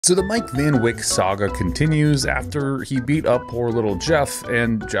So the Mike Van Wyck saga continues after he beat up poor little Jeff,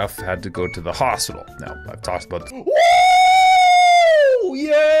 and Jeff had to go to the hospital. Now, I've talked about this. Woo!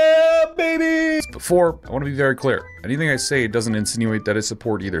 Yeah, baby! Before, I want to be very clear. Anything I say doesn't insinuate that I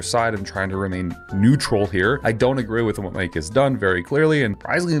support either side. I'm trying to remain neutral here. I don't agree with what Mike has done very clearly, and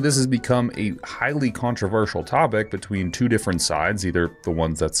surprisingly, this has become a highly controversial topic between two different sides, either the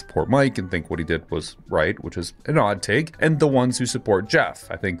ones that support Mike and think what he did was right, which is an odd take, and the ones who support Jeff.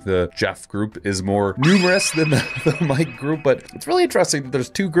 I think the Jeff group is more numerous than the Mike group, but it's really interesting that there's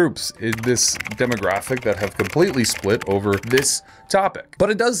two groups in this demographic that have completely split over this topic. But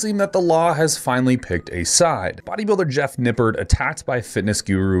it does seem that the law has finally picked a side. Bodybuilder Jeff Nippard attacked by fitness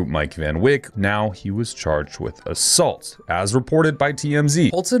guru Mike Van Wyck. Now he was charged with assault. As reported by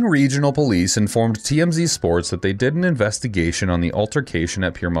TMZ, Kolton Regional Police informed TMZ Sports that they did an investigation on the altercation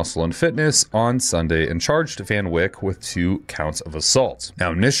at Pure Muscle and Fitness on Sunday and charged Van Wyck with 2 counts of assault.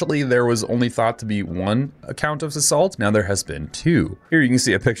 Now initially there was only thought to be 1 account of assault. Now there has been 2. Here you can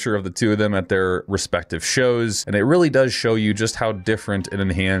see a picture of the 2 of them at their respective shows, and it really does show you just how different an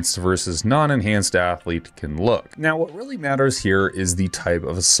enhanced versus non-enhanced athlete can look. Now what really matters here is the type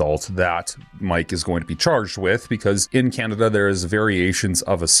of assault that Mike is going to be charged with, because in Canada there is variations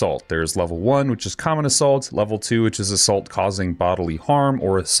of assault. There's level 1, which is common assault, level 2, which is assault causing bodily harm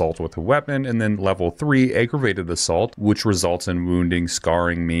or assault with a weapon, and then level 3, aggravated assault, which results in wounding,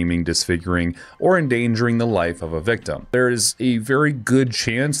 scarring, maiming, disfiguring, or endangering the life of a victim. There is a very good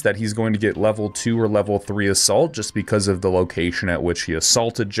chance that he's going to get level 2 or level 3 assault just because of the location at which he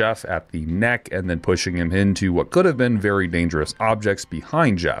assaulted Jeff at the neck and then pushing him into what could have been very dangerous objects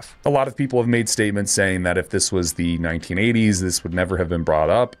behind Jeff. A lot of people have made statements saying that if this was the 1980s, this would never have been brought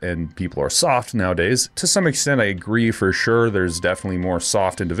up, and people are soft nowadays. To some extent, I agree for sure. There's definitely more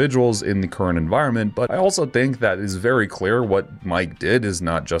soft individuals in the current environment, but I also think that is very clear what Mike did is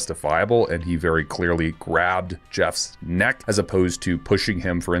not justifiable, and he very clearly grabbed Jeff's neck as opposed to pushing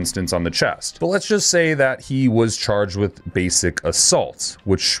him, for instance, on the chest. But let's just say that he was charged with basic assault,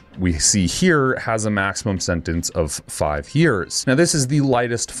 which we see here has a maximum sentence of 5 years. Now, this is the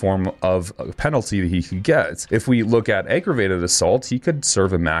lightest form of a penalty that he could get. If we look at aggravated assault, he could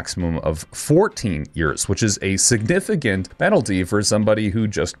serve a maximum of 14 years, which is a significant penalty for somebody who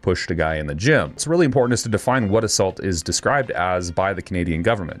just pushed a guy in the gym. It's really important is to define what assault is described as by the Canadian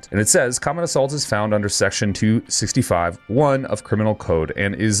government. And it says, common assault is found under section 265(1) of Criminal Code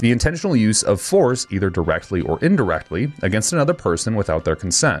and is the intentional use of force, either directly or indirectly, against another person without their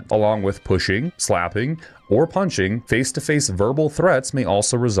consent, along with pushing, slapping, or punching. Face-to-face verbal threats may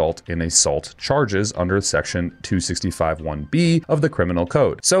also result in assault charges under section 265(1)(b) of the Criminal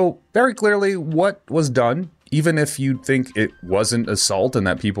Code. So very clearly what was done, even if you think it wasn't assault and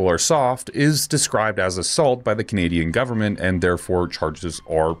that people are soft, is described as assault by the Canadian government, and therefore charges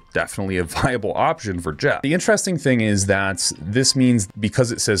are definitely a viable option for Jeff. The interesting thing is that this means,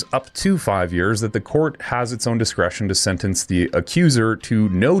 because it says up to 5 years, that the court has its own discretion to sentence the accuser to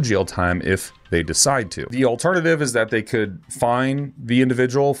no jail time if they decide to. The alternative is that they could fine the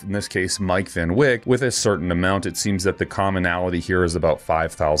individual, in this case Mike Van Wyck, with a certain amount. It seems that the commonality here is about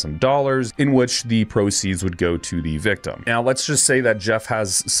 $5,000, in which the proceeds would go to the victim. Now let's just say that Jeff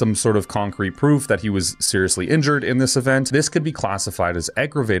has some sort of concrete proof that he was seriously injured in this event. This could be classified as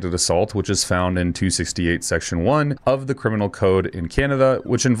aggravated assault, which is found in 268 section 1 of the Criminal Code in Canada,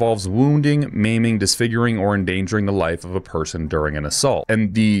 which involves wounding, maiming, disfiguring, or endangering the life of a person during an assault.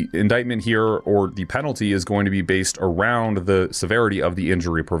 And the indictment here, or the penalty, is going to be based around the severity of the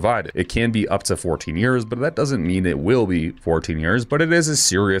injury provided. It can be up to 14 years, but that doesn't mean it will be 14 years, but it is a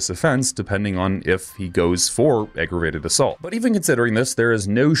serious offense depending on if he goes for aggravated assault. But even considering this, there is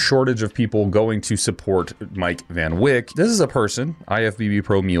no shortage of people going to support Mike Van Wyck. This is a person, IFBB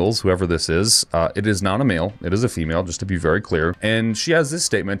Pro Mules, whoever this is. It is not a male, it is a female, just to be very clear. And she has this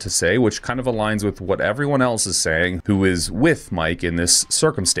statement to say, which kind of aligns with what everyone else is saying who is with Mike in this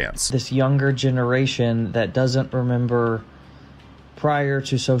circumstance. This younger generation that doesn't remember prior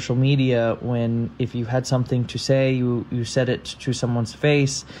to social media, when if you had something to say, you said it to someone's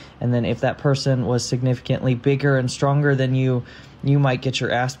face, and then if that person was significantly bigger and stronger than you might get your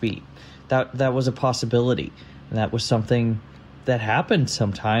ass beat. That was a possibility, and that was something that happened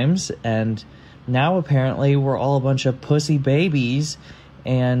sometimes. And now apparently we're all a bunch of pussy babies,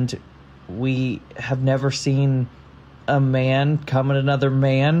 and we have never seen a man come at another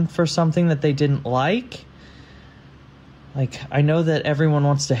man for something that they didn't like. Like, I know that everyone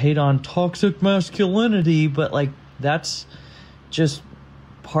wants to hate on toxic masculinity, but like, that's just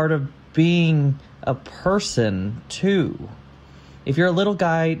part of being a person too. If you're a little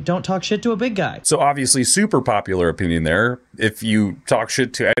guy, don't talk shit to a big guy. So obviously super popular opinion there. if you talk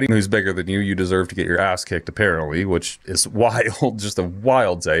shit to anyone who's bigger than you, you deserve to get your ass kicked, apparently, which is wild, just a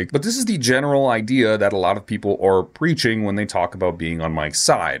wild take. But this is the general idea that a lot of people are preaching when they talk about being on Mike's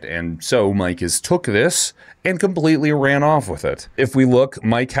side. And so Mike has took this and completely ran off with it. If we look,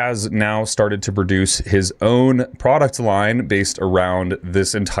 Mike has now started to produce his own product line based around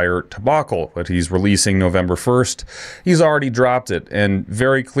this entire debacle that he's releasing November 1st. He's already dropped it, and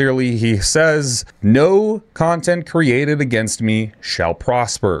very clearly he says, "No content created against me shall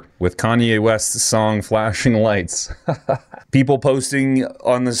prosper," with Kanye West's song Flashing Lights. People posting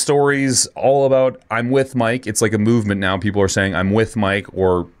on the stories all about "I'm with Mike." It's like a movement now. People are saying "I'm with Mike"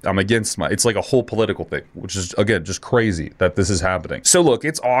 or "I'm against Mike." It's like a whole political thing, which is, again, just crazy that this is happening. So look,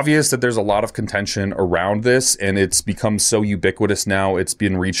 it's obvious that there's a lot of contention around this, and it's become so ubiquitous now. It's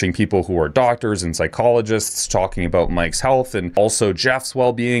been reaching people who are doctors and psychologists talking about Mike's health and also Jeff's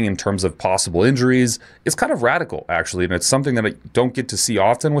well-being in terms of possible injuries. It's kind of radical, actually, and it's something that I don't get to see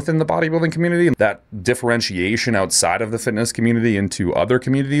often within the bodybuilding community. That differentiation outside of the fitness community into other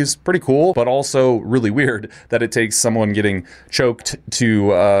communities, pretty cool, but also really weird that it takes someone getting choked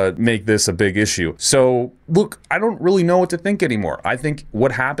to make this a big issue. So look, I don't really know what to think anymore. I think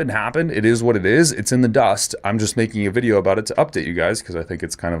what happened. It is what it is. It's in the dust. I'm just making a video about it to update you guys because I think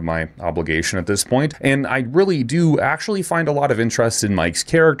it's kind of my obligation at this point. And I really do actually find a lot of interest in Mike's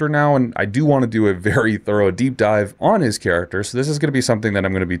character now, and I do want to do a very thorough deep dive on his character. So this is going to be something that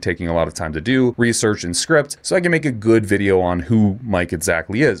I'm going to be taking a lot of time to do, research and script, so I can make a good video on who Mike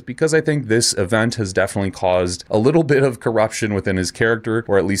exactly is, because I think this event has definitely caused a little bit of corruption within his character,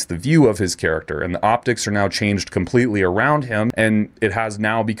 or at least the view of his character, and the optics are now changed completely around him, and it has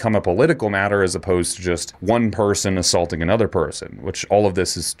now become a political matter as opposed to just one person assaulting another person, which all of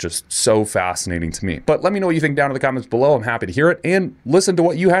this is just so fascinating to me. But let me know what you think down in the comments below. I'm happy to hear it and listen to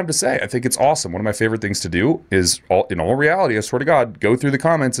what you have to say. I think it's awesome. One of my favorite things to do is, in all reality, I swear to God, go through the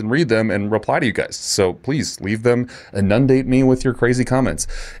comments and read them and reply to you guys. So please leave them, inundate me with your crazy comments.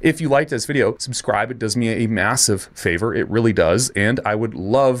 If you liked this video, subscribe. It does me a massive favor. It really does. And I would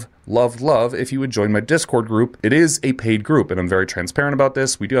love if you would join my Discord group. It is a paid group, and I'm very transparent about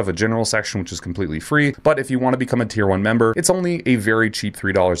this. We do have a general section, which is completely free, but if you want to become a tier 1 member, it's only a very cheap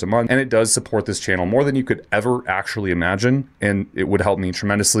 $3 a month, and it does support this channel more than you could ever actually imagine, and it would help me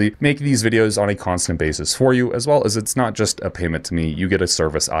tremendously make these videos on a constant basis for you, as well as it's not just a payment to me. You get a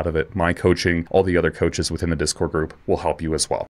service out of it. My coaching, all the other coaches within the Discord group will help you as well.